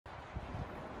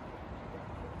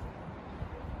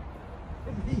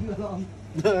Ingen aning.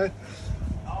 Nej.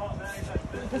 Ja, nej, exakt.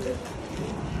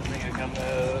 Jag kan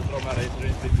dra med dig så det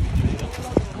inte blir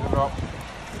det är bra.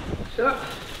 Tja.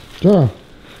 Tja.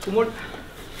 God morgon.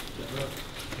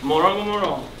 God morgon, god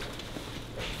morgon.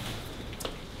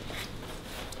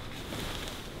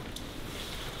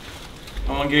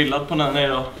 Har man grillat på den här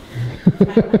då?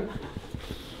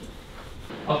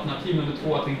 Alternativ nummer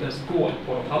 2 att inte ens gå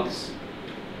på dem alls.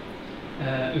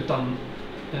 Utan,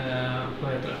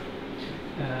 vad heter det?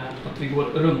 Att vi går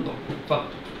runt dem.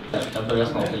 Jag börjar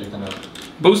smaka lite nu.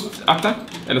 Boost, akta.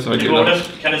 Eller så är det grillat.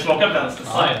 Kan du smaka vänster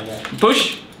side?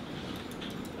 Push!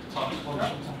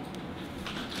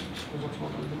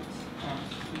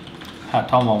 Här,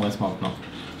 ta man med smak nu.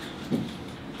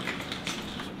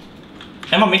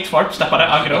 En var mitt fart,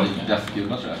 steppade aggro.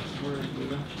 Gula tror jag.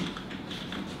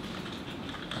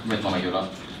 Jag vet vad man gula.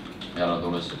 Jävla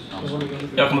dåligt.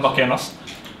 Jag kommer backa genast.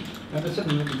 Jag har inte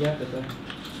sett mycket gapet där.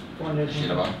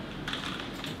 Kila bara.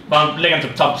 Bara lägg en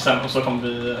typ tabsen och så kommer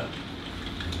vi...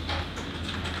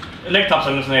 Lägg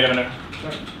tabsen nu så nöjer vi nu.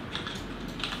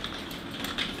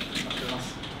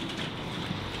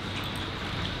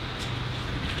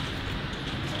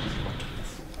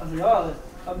 Alltså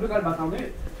jag brukar bara ta mig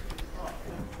ut.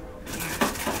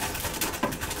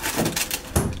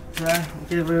 Sådär,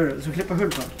 okej vad gör du? Så klippa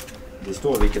hull på. Det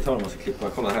står vilket hörn man ska klippa.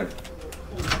 Kolla här.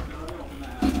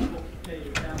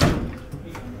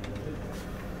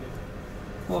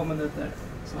 2 minuter.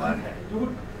 Så här.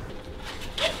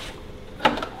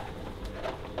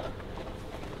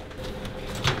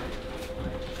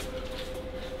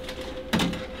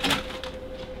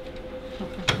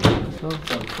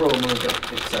 Sen pro move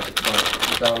exakt bara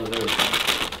down the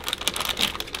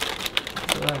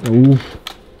road.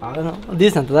 Ja, det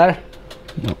är sant det där.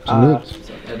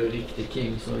 Absolut. Är du riktig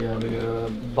king så gör du ju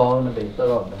barnbitar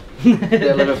av det.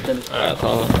 Delar upp det lite. Jag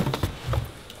tar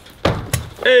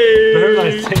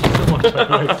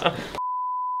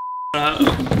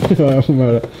Ja, jag får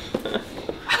med det.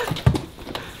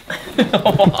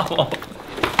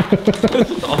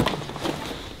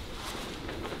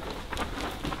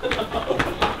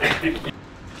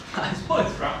 Nice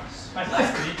points, bro.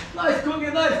 Nice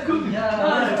cooking, nice cooking.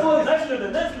 Nice boys. Nice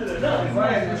little, nice.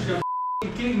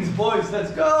 Kings boys,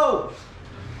 let's go!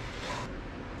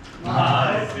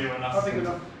 Nice. Jag fick det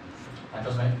bra. Tack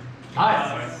hos mig.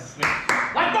 Nice.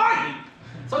 Nice boy!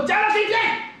 Så jävla fint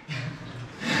gäng!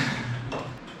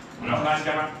 Nice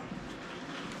grabbar.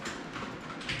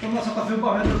 De har satt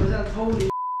fubbar 100% holy.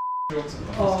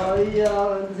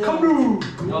 Ja, Kom nu!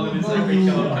 Ja, det blir så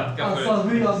skicka alltså,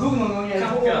 hur jag dog någon gång.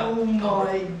 Oh my god.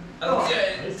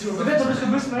 Du vet att du ska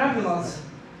bussa med den här Jonas?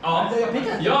 Ja, Jag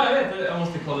pickade. ja, jag vet. Jag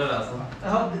måste kolla det alltså.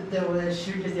 Ja, det var det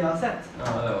 20:e jag har sett.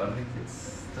 Ja, det var riktigt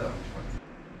stört.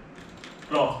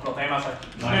 Bra, ta med sig.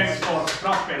 Snyggt spår.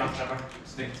 Bra spelat grabbar.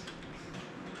 Snyggt.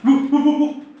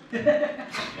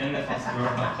 En är fast bra.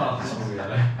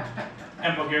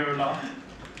 En på gula.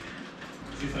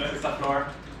 Sista floor.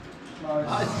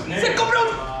 Nice. Sen kommer de!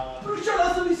 Brorsan,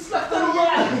 alltså vi slaktar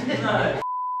ihjäl!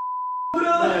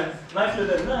 Nice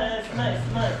little, nice.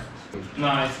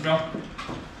 Nice, bra.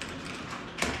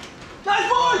 Nice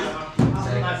boy!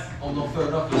 Nice. Om de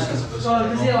förra fusken så fuskar Så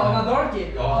du ser Anna Darky?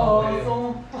 Ja.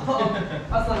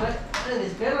 Alltså, vi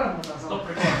spelar mot alltså. Stopp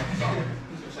record.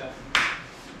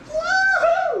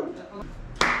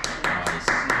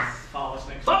 Fan vad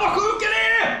snyggt. Fan vad sjuka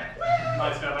det är!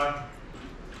 Nice grabbar.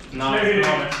 Nice,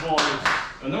 bra. Bra.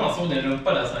 Undrar om man såg din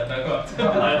rumpa där så här skönt.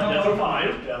 Jag tror fan han har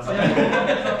gjort det alltså. Nice,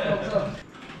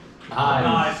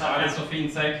 det är så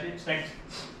fint säkert. Snyggt.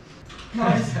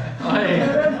 Nice. Nej.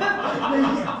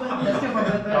 Jag ska få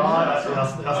berätta. Ja,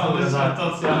 jag stod den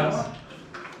här.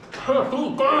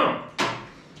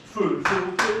 Full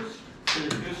fokus.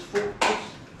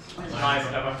 Nice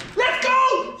grabbar. Let's go!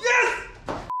 Yes!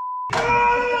 Go!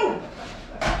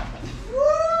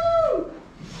 Woo!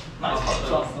 Nice.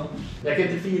 Jag kan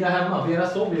inte fira hemma för era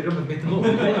sov i rummet mitt emot.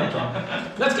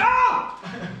 Let's go!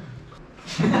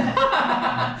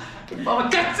 Fan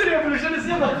vad kaxig det är för du känner sig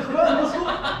jävla skön och så.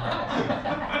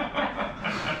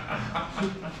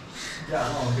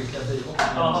 Jävlar vad skickade dig också.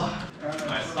 Ja.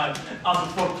 Nice. Alltså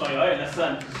Fortnite, jag är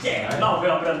ledsen. Jävlar vad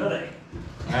jag brände dig.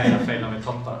 Nej, jag failade med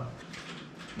toppar.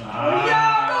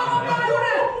 Jävlar vad bra jag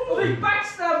gjorde! Och vi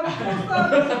backstab och kostar!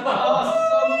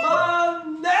 Alltså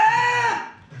mannen!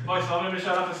 Boys, om ni vill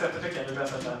köra för sätt tycker jag det är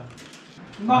bäst att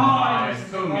Nice!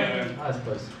 Nice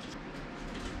boys.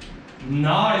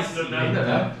 Nice! Vinner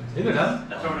den? Vinner den?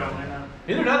 Jag tror det var den.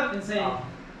 Vinner den? Insane.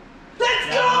 Let's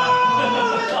go!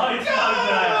 Let's go!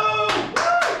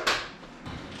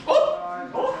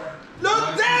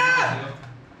 Ludde!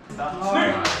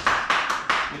 Snyggt!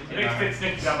 Riktigt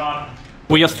snyggt grabbar.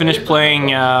 We just finished playing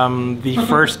the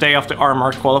first day of the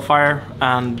RMR qualifier,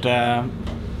 and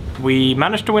we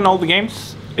managed to win all the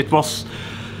games. It was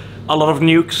a lot of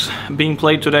nukes being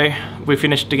played today. We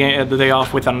finished the day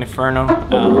off with an Inferno,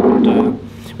 and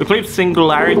we played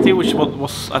Singularity, which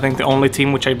was I think the only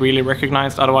team which I really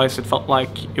recognized. Otherwise it felt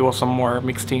like it was some more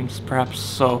mixed teams perhaps.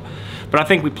 So, but I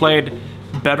think we played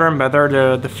better and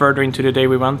better the further into the day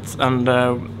we went, and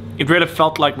it really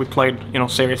felt like we played, you know,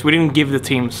 serious. We didn't give the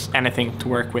teams anything to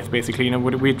work with, basically. You know,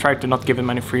 we tried to not give them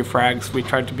any free frags. We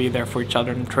tried to be there for each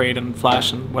other and trade and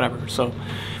flash and whatever. So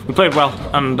we played well,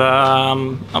 and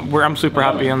I'm super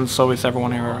happy, and so is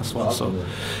everyone here as well. So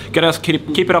gotta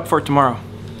keep it up for tomorrow.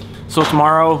 So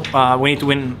tomorrow we need to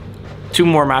win 2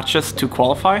 more matches to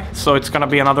qualify. So it's gonna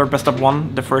be another best of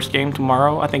 1, the first game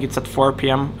tomorrow. I think it's at 4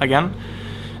 p.m. again,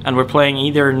 and we're playing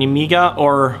either Nimiga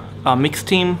or a mixed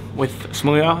team with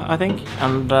Smuja, I think,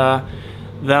 and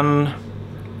then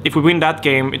if we win that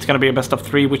game, it's gonna be a best of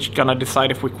 3, which is gonna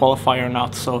decide if we qualify or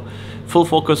not. So full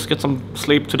focus, get some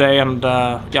sleep today, and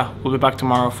yeah, we'll be back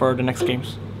tomorrow for the next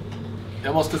games.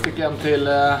 Jag måste sticka hem till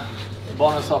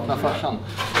barnen saknar farsan.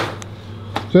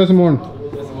 Ses imorgon.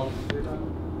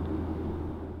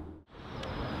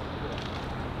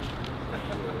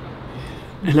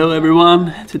 Hello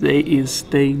everyone, today is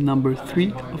day number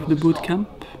 3 of the bootcamp.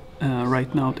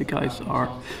 Right now the guys are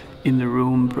in the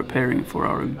room preparing for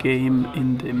our game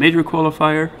in the major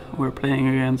qualifier. We're playing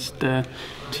against a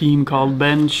team called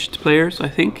Benched Players, I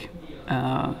think.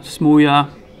 Smuja,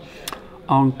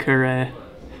 Ankere,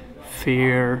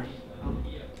 Fear,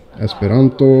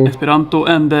 Esperanto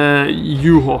and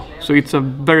Juho. So it's a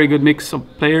very good mix of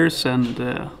players, and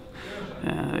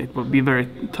it will be a very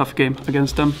tough game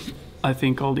against them. I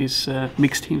think all these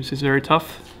mixed teams is very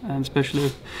tough, and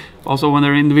especially also when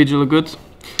they're individually good.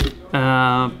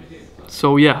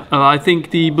 So yeah, I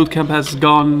think the bootcamp has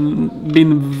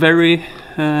been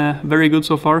very good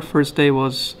so far. First day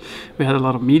we had a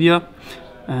lot of media,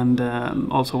 and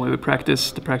also when we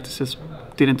practiced, the practices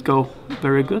didn't go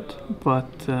very good. But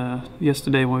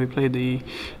yesterday when we played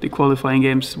the qualifying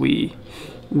games, we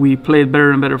played better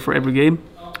and better for every game.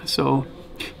 So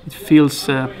it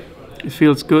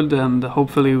feels good, and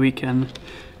hopefully we can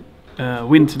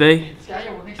win today,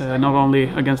 not only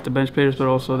against the bench players but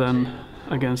also then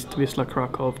against Wisla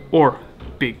Krakow or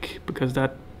BIG, because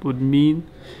that would mean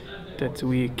that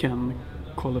we can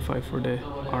qualify for the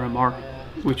RMR,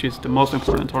 which is the most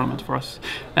important tournament for us.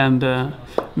 And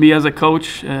me as a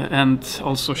coach and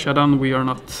also Shadan, we are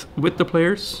not with the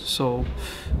players, so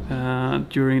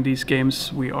during these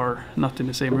games we are not in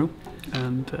the same room.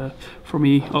 And for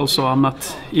me also, I'm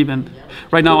not even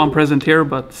right now, I'm present here,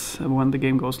 but when the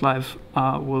game goes live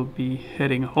I will be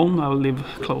heading home. I will live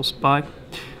close by.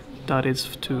 That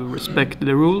is to respect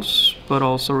the rules, but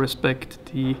also respect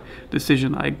the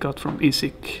decision I got from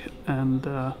ISIC. And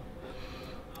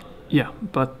yeah,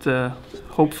 but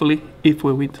hopefully if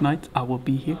we win tonight, I will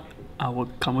be here. I will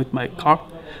come with my car,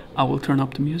 I will turn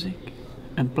up the music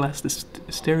and blast the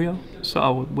stereo, so I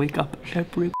will wake up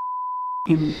every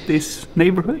in this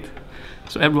neighborhood,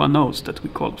 so everyone knows that we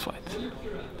qualified.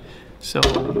 So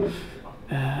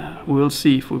we'll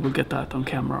see if we will get that on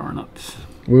camera or not.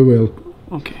 We will.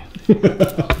 Okay.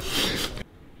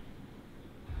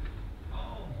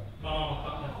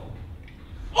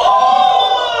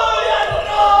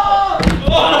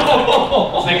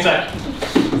 Snyggt Zack.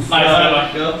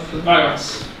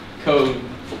 Nice. Cool.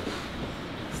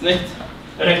 Snyggt.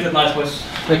 Riktigt nice boys.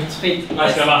 Snyggt.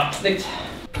 Nice grabbar. Snyggt.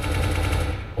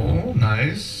 Oh,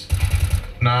 nice.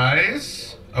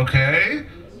 Nice. Okay.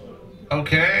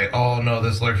 Okay. Oh no,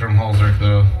 this lurk from Halsark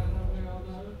though.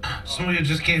 Somebody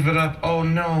just gave it up. Oh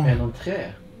no. En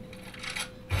entré.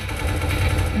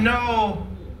 No.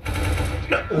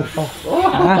 No.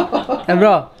 Det är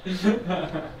bra.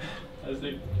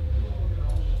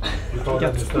 Vi tar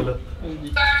den istället.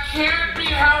 That can't be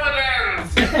how it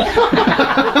ends.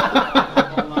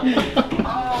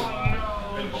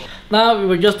 Now we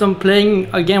were just playing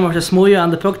a game versus Smuja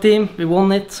and the POG team. We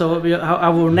won it, so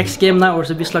our next game now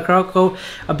is Wisla Krakow,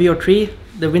 a BO3.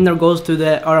 The winner goes to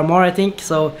the RMR, I think.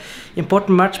 So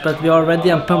important match, but we are ready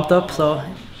and pumped up, so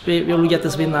we will get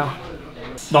this win now.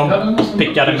 De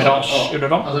pickade Mirage, gjorde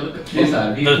de?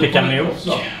 Vi pickade New York.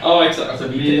 Ja, exakt. Alltså,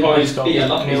 vi har ju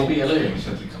spelat ju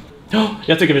liksom.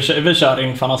 Jag tycker vi kör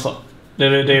infan alltså. Det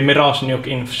är Mirage, New York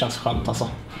inf känns skönt alltså.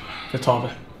 Det tar vi.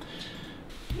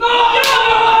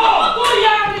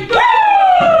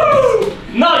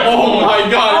 Nice! Oh my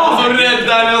god, jag var så rädd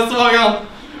där när jag såg han.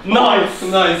 Nice!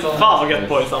 Nice. Fan vad gött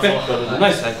boys alltså.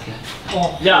 Nice.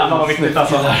 Jävlar vad viktigt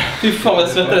alltså. Fy fan vad jag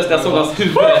svettades när jag såg hans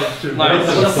huvud.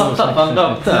 Jag satt att han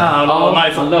löpte.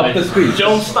 Nice. Han löpte skit.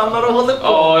 John stannar och håller på.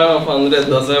 Ja, jag var fan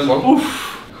rädd alltså. Jag bara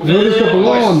Nu ska på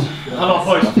LAN. Hallå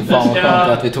boys. Fan vad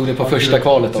skönt att vi tog det på första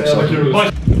kvalet också.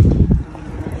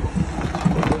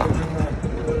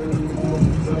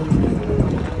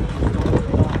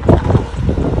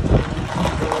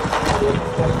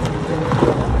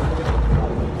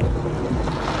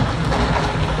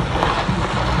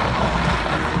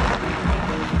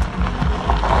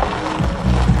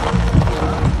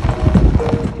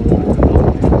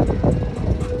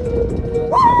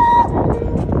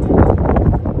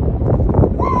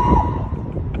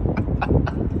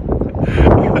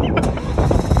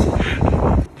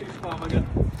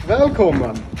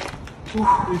 Välkommen!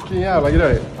 Vilken jävla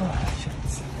grej.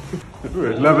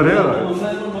 Du levererar.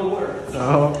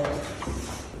 Ja.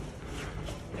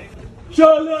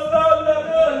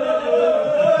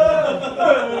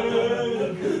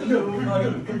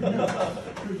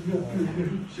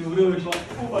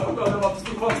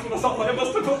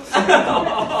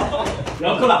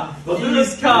 Ja, kolla! Vad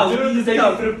iskall! Du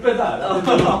är uppe där.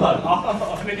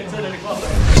 Vilken tid är det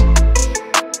kvar?